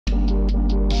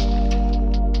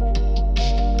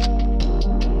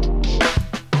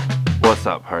What's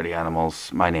up, party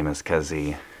animals? My name is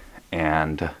Kezi,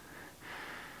 and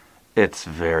it's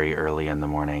very early in the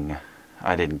morning.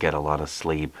 I didn't get a lot of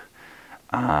sleep.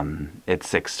 It's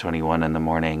 6:21 in the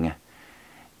morning,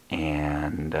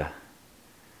 and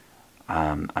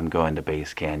I'm going to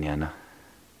Base Canyon.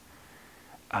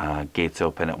 Gates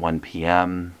open at 1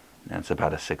 p.m. and it's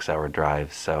about a 6-hour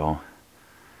drive, so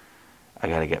I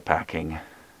gotta get packing.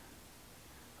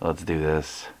 Let's do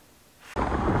this.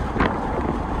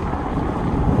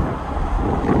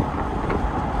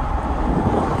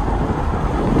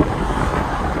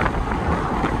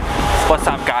 What's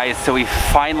up, guys? So we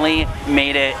finally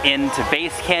made it into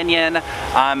Base Canyon.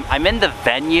 I'm in the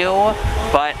venue,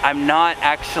 but I'm not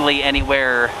actually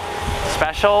anywhere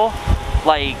special.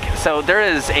 So there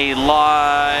is a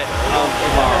lot of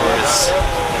cars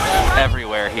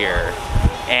everywhere here.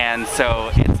 And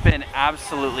so it's been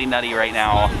absolutely nutty right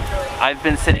now. I've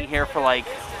been sitting here for like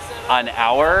an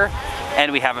hour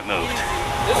and we haven't moved.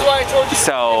 This is why I told you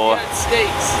so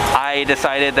States. I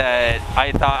decided that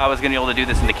I thought I was going to be able to do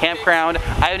this in the campground.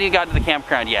 I haven't even gotten to the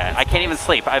campground yet. I can't even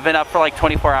sleep. I've been up for like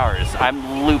 24 hours.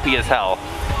 I'm loopy as hell.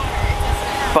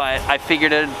 But I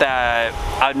figured that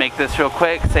I would make this real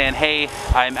quick, saying, hey,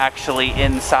 I'm actually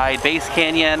inside Base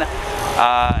Canyon.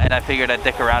 And I figured I'd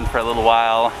dick around for a little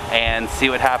while and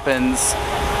see what happens.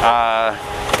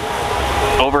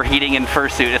 Overheating in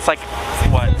fursuit. It's like,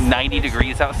 what, 90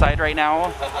 degrees outside right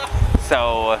now?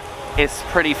 So it's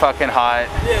pretty fucking hot,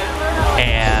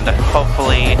 and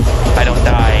hopefully I don't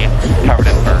die covered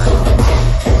in fur.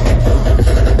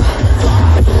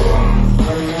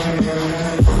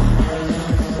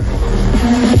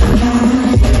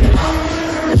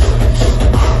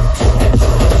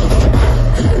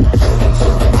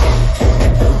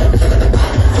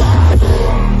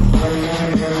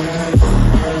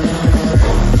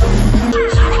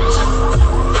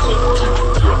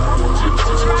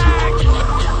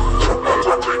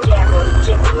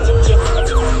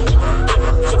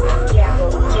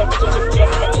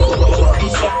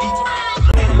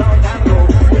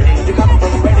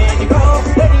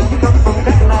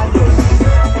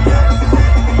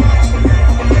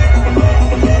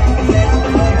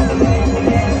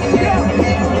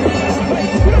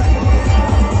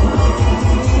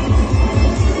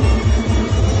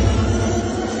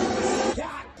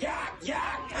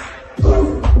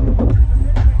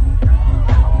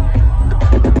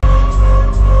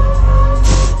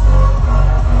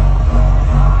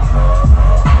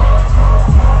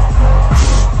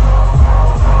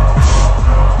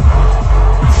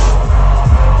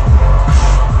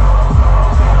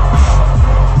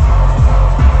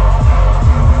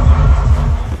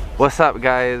 What's up,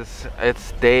 guys?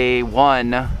 It's day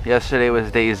 1. Yesterday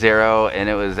was day 0 and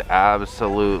it was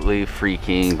absolutely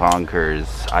freaking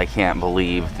bonkers. I can't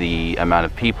believe the amount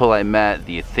of people I met,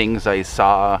 the things I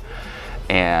saw,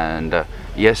 and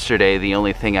yesterday the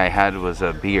only thing I had was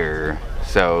a beer.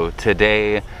 So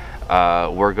today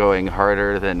we're going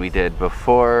harder than we did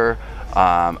before.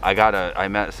 I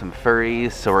met some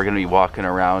furries, so we're gonna be walking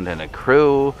around in a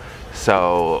crew,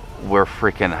 so we're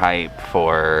freaking hyped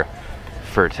for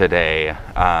today.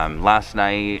 Last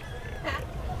night,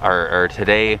 or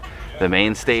today, the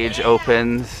main stage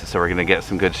opens, so we're gonna get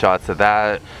some good shots of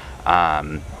that.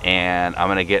 And I'm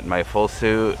gonna get in my full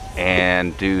suit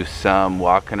and do some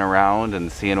walking around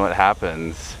and seeing what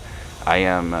happens. I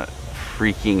am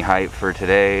freaking hyped for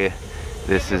today.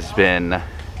 This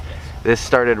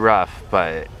started rough,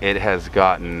 but it has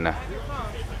gotten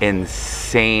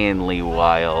insanely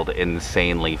wild,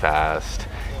 insanely fast.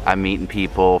 I'm meeting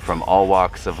people from all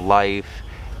walks of life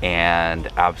and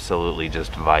absolutely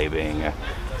just vibing.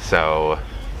 So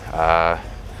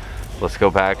let's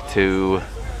go back to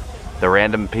the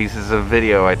random pieces of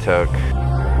video I took.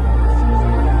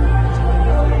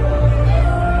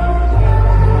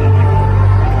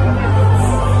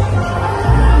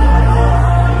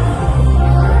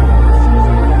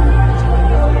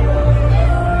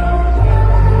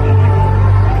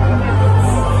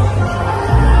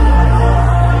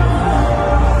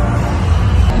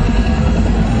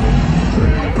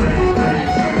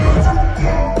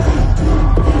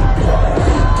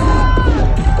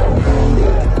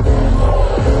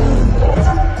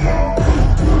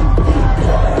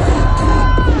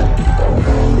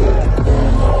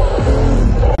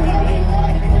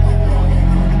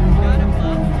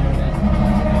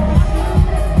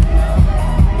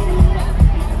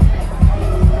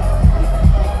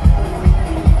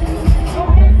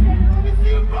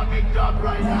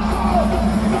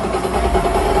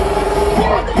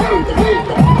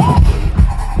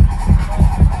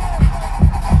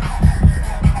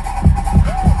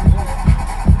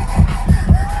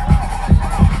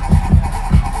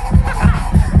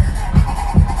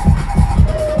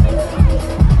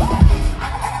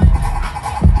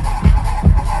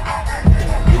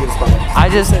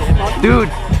 Dude,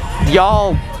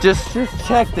 y'all, just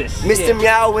check this shit. Mr.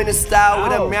 Meow in a style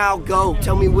with a meow go.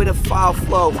 Tell me where the foul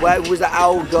flow. Where was the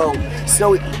owl go?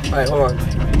 Snowy. Alright, hold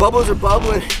on. Bubbles are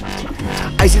bubbling.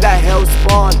 I see that hell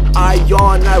spawn. I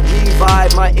yawn, I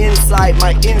revive. My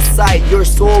insight, your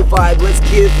soul vibe. Let's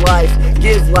give life,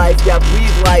 yeah,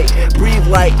 breathe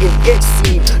light in its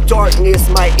seed. Darkness,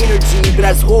 my energy, but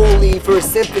that's holy for a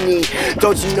symphony.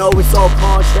 Don't you know it's all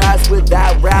contrast with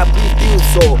that rap we theme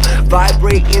soul.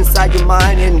 Vibrate inside your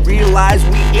mind and realize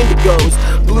we indigos.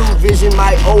 Blue vision,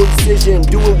 my old decision.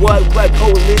 Doing what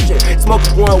coalition. Smoke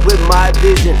one with my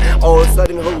vision. All of a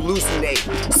sudden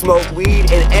hallucinate. Smoke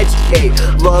weed and educate.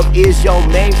 Love is your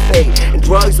main fate, and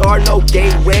drugs are no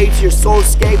gateway to your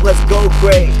soulscape. Let's go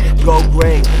gray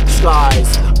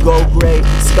skies, go gray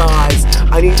skies.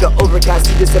 I need the overcast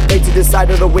to dissipate to decide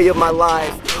of the way of my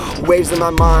life. Waves in my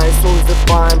mind, soul is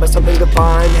defined by something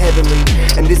divine, heavenly.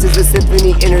 And this is the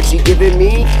symphony energy giving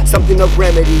me something of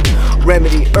remedy,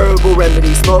 herbal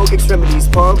remedy, smoke extremities,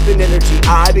 pumping energy.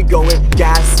 I be going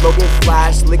gas, smoking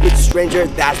flash, liquid stranger,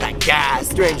 that's that gas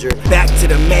stranger. Back to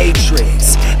the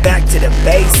matrix, back to the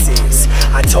basics.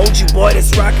 I told you, boy,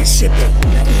 this rocket ship ain't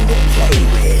nothing to play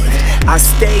with. I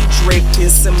stay draped in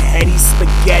some heady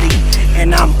spaghetti,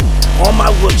 and I'm on my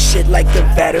wood shit like the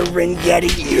veteran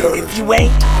Yeti. If you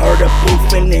ain't heard of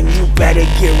boofing, then you better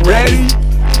get ready.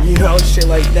 You know, shit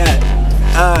like that.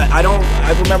 I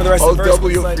remember the rest of the verse. Oh,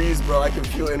 double your freeze, bro. I can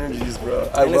feel energies, bro.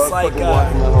 I love fucking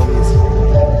walking my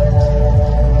homies.